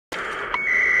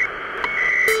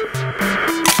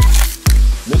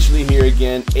Mitch Lee here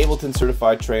again, Ableton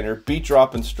certified trainer, beat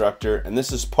drop instructor, and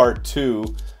this is part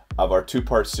 2 of our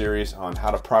 2-part series on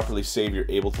how to properly save your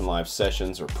Ableton Live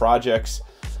sessions or projects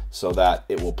so that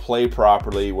it will play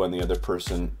properly when the other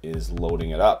person is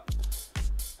loading it up.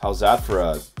 How's that for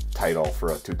a title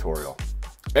for a tutorial?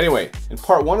 Anyway, in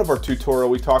part 1 of our tutorial,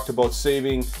 we talked about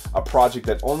saving a project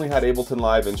that only had Ableton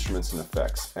Live instruments and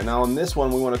effects. And now in this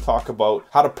one, we want to talk about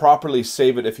how to properly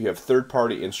save it if you have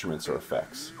third-party instruments or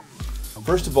effects.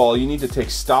 First of all, you need to take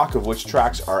stock of which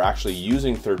tracks are actually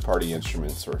using third-party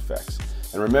instruments or effects.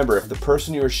 And remember, if the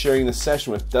person you are sharing the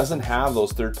session with doesn't have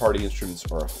those third-party instruments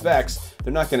or effects,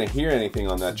 they're not going to hear anything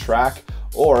on that track.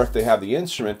 Or if they have the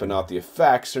instrument but not the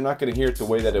effects, they're not going to hear it the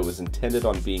way that it was intended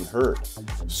on being heard.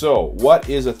 So, what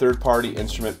is a third-party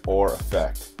instrument or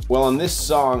effect? Well, on this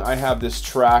song, I have this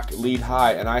track, lead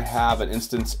high, and I have an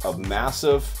instance of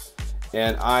Massive,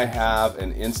 and I have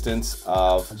an instance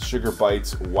of Sugar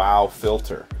Bytes Wow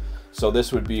filter. So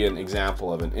this would be an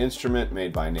example of an instrument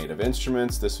made by Native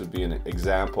Instruments. This would be an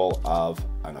example of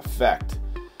an effect.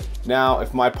 Now,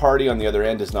 if my party on the other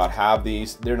end does not have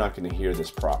these, they're not going to hear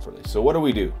this properly. So what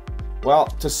do? Well,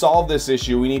 to solve this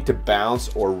issue, we need to bounce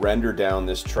or render down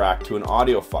this track to an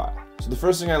audio file. So the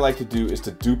first thing I like to do is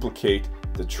to duplicate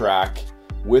the track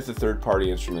with the third-party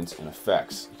instruments and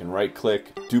effects. You can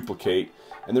right-click, duplicate,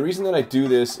 and the reason that I do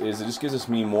this is it just gives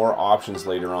me more options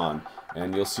later on,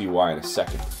 and you'll see why in a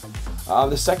second.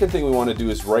 The second thing we want to do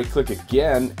is right-click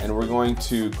again, and we're going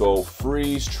to go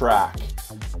freeze track.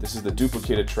 This is the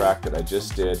duplicated track that I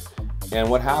just did, and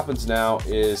what happens now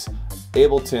is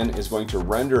Ableton is going to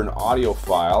render an audio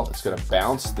file. It's going to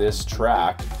bounce this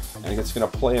track, and it's going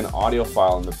to play an audio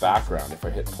file in the background. If I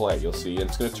hit play, you'll see, and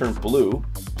it's going to turn blue,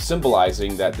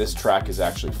 symbolizing that this track is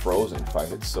actually frozen. If I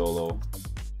hit solo,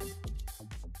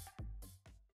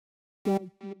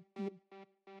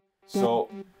 so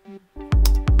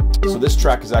this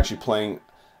track is actually playing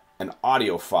an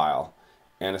audio file,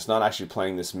 and it's not actually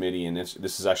playing this MIDI, and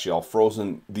this is actually all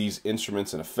frozen. These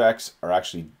instruments and effects are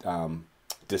actually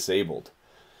disabled.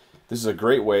 This is a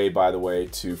great way, by the way,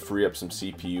 to free up some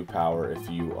CPU power if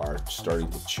you are starting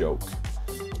to choke.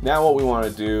 Now what we want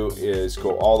to do is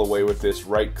go all the way with this,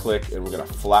 right click, and we're going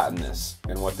to flatten this.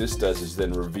 And what this does is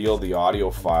then reveal the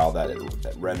audio file that it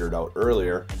rendered out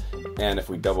earlier. And if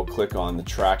we double click on the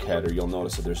track header, you'll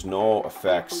notice that there's no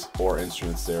effects or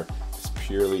instruments there. It's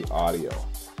purely audio.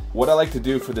 What I like to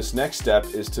do for this next step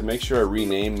is to make sure I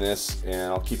rename this,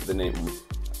 and I'll keep it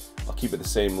the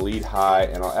same, lead high,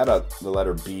 and I'll add the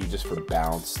letter B just for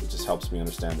bounce. It just helps me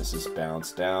understand this is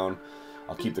bounce down.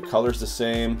 I'll keep the colors the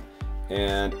same,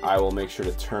 and I will make sure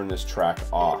to turn this track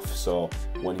off. So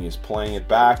when he is playing it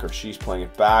back or she's playing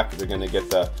it back, they're gonna get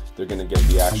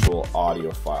the actual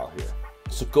audio file here.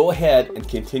 So go ahead and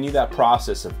continue that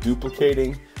process of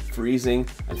duplicating, freezing,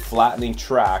 and flattening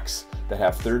tracks that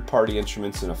have third-party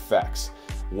instruments and effects.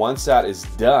 Once that is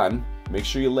done, make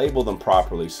sure you label them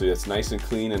properly so it's nice and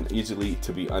clean and easily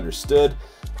to be understood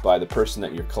by the person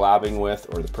that you're collabing with,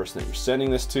 or the person that you're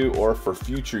sending this to, or for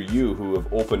future you who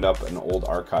have opened up an old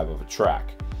archive of a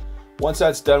track. Once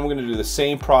that's done, we're going to do the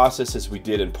same process as we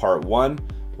did in part 1.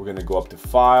 We're going to go up to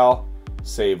File,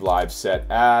 Save Live Set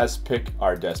As, pick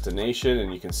our destination,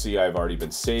 and you can see I've already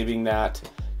been saving that.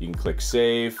 You can click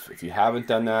Save if you haven't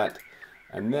done that.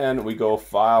 And then we go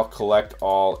File, Collect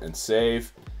All, and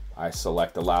Save. I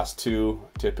select the last 2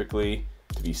 typically.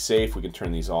 To be safe, we can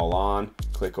turn these all on.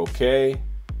 Click OK.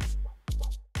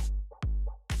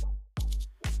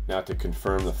 Now to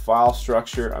confirm the file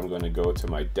structure, I'm going to go to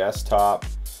my desktop.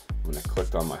 I'm going to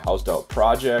click on my housed out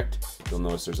project. You'll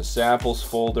notice there's a samples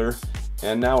folder.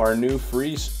 And now our new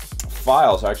freeze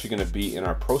files are actually going to be in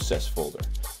our process folder.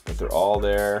 But they're all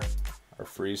there. Our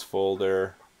freeze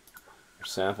folder, our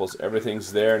samples,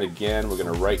 everything's there. And again, we're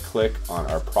going to right click on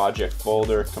our project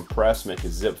folder, compress, make a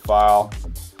zip file.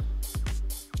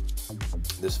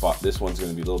 This one's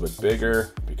going to be a little bit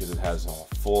bigger because it has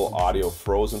a full audio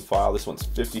frozen file. This one's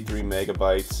 53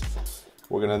 megabytes.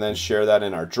 We're going to then share that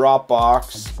in our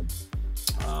Dropbox,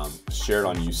 share it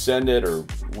on YouSendIt or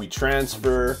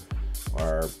WeTransfer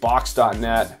or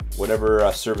Box.net,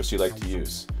 whatever service you like to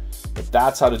use. But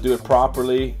that's how to do it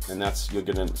properly, and you're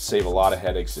going to save a lot of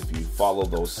headaches if you follow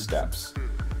those steps.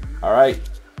 All right,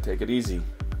 take it easy.